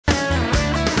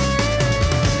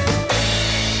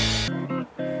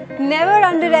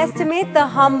underestimate the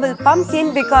humble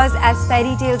pumpkin because, as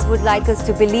fairy tales would like us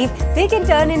to believe, they can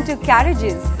turn into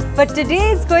carriages. But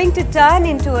today it's going to turn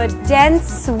into a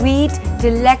dense, sweet,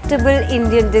 delectable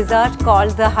Indian dessert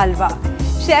called the Halwa.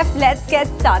 Chef, let's get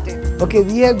started. Okay,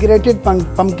 we have grated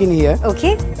pumpkin here.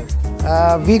 Okay.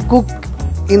 We cook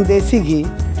in desi ghee.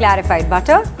 Clarified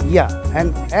butter. Yeah,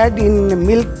 and add in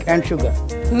milk and sugar.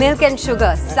 Milk and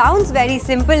sugar. Sounds very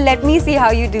simple. Let me see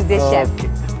how you do this, Chef. Okay.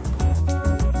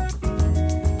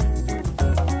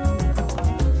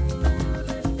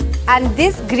 And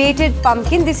this grated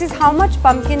pumpkin, this is how much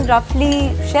pumpkin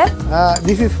roughly, Chef?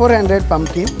 This is 400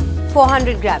 pumpkin.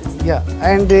 400 grams. Yeah,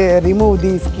 and remove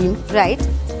the skin. Right.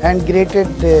 And grated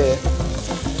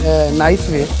nice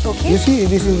way. Okay. You see,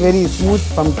 this is very smooth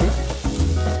pumpkin.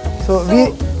 So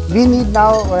we need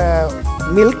now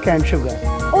milk and sugar.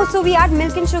 Oh, so we add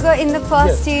milk and sugar in the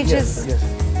first stages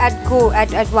at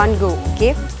one go.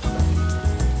 Okay.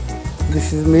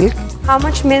 This is milk. How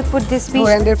much milk would this be?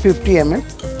 250 ml.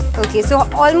 Okay, so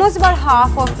almost about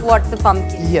half of what the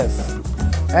pumpkin. Yes,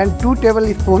 and 2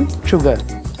 tablespoons sugar,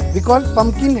 because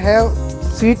pumpkin have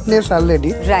sweetness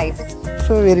already. Right.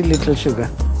 So very little sugar.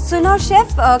 So now,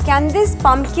 Chef, can this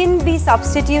pumpkin be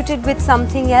substituted with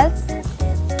something else?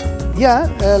 Yeah,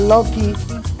 lauki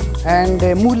and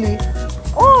mooli.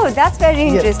 Oh, that's very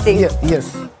interesting.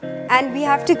 Yes. And we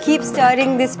have to keep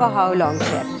stirring this for how long,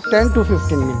 Chef? 10 to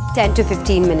 15 minutes. 10 to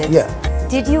 15 minutes. Yeah.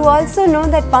 Did you also know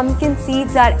that pumpkin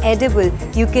seeds are edible?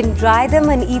 You can dry them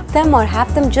and eat them or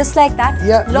have them just like that.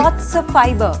 Yeah. Lots of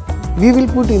fiber. We will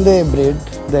put in the bread,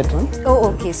 that one. Oh,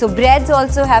 okay. So breads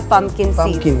also have pumpkin seeds.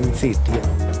 Pumpkin seed,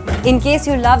 yeah. In case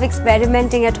you love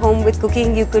experimenting at home with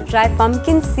cooking, you could try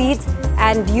pumpkin seeds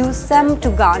and use them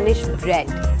to garnish bread.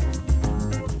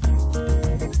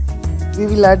 We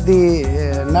will add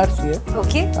the nuts here.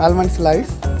 Okay. Almond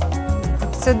slice.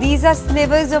 So these are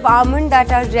slivers of almond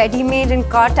that are ready-made and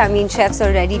cut. I mean, chef's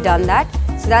already done that.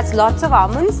 So that's lots of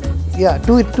almonds. Yeah,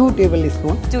 2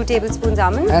 tablespoons. 2 tablespoons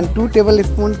almond. And 2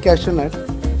 tablespoons cashew nut.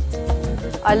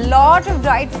 A lot of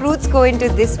dried fruits go into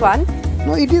this one.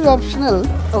 No, it is optional.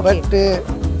 Okay.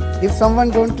 But if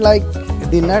someone don't like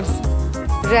the nuts,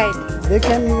 right, they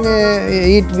can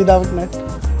eat without nut.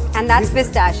 And that's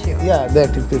pistachio. Yeah,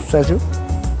 that is pistachio.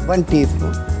 1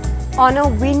 teaspoon. On a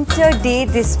winter day,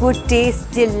 this would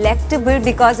taste delectable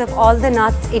because of all the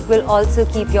nuts. It will also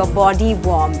keep your body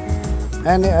warm.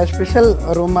 And a special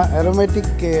aromatic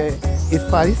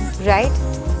spice. Right.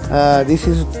 This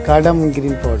is cardamom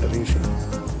green powder, you see.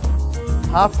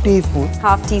 Half teaspoon.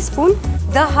 Half teaspoon.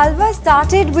 The halwa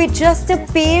started with just a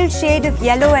pale shade of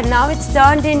yellow and now it's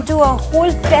turned into a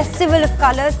whole festival of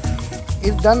colors.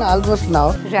 It's done almost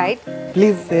now. Right.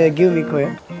 Please give me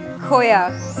khoya.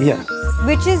 Khoya. Yeah.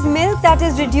 Which is milk that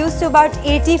is reduced to about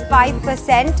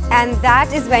 85%, and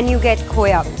that is when you get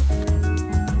khoya.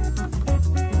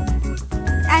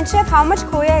 And Chef, how much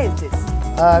khoya is this?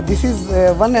 This is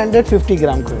 150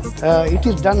 gram khoya. It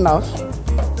is done now.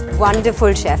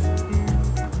 Wonderful, Chef.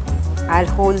 I'll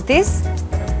hold this.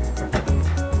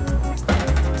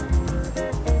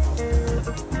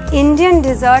 Indian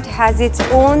dessert has its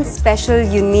own special,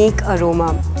 unique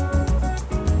aroma.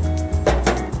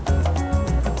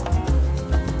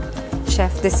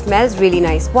 Chef, this smells really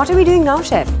nice. What are we doing now,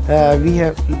 Chef? We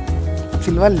have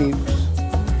silver leaves.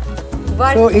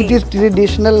 What so it is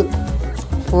traditional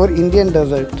for Indian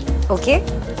dessert. Okay.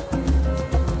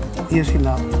 You see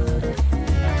now.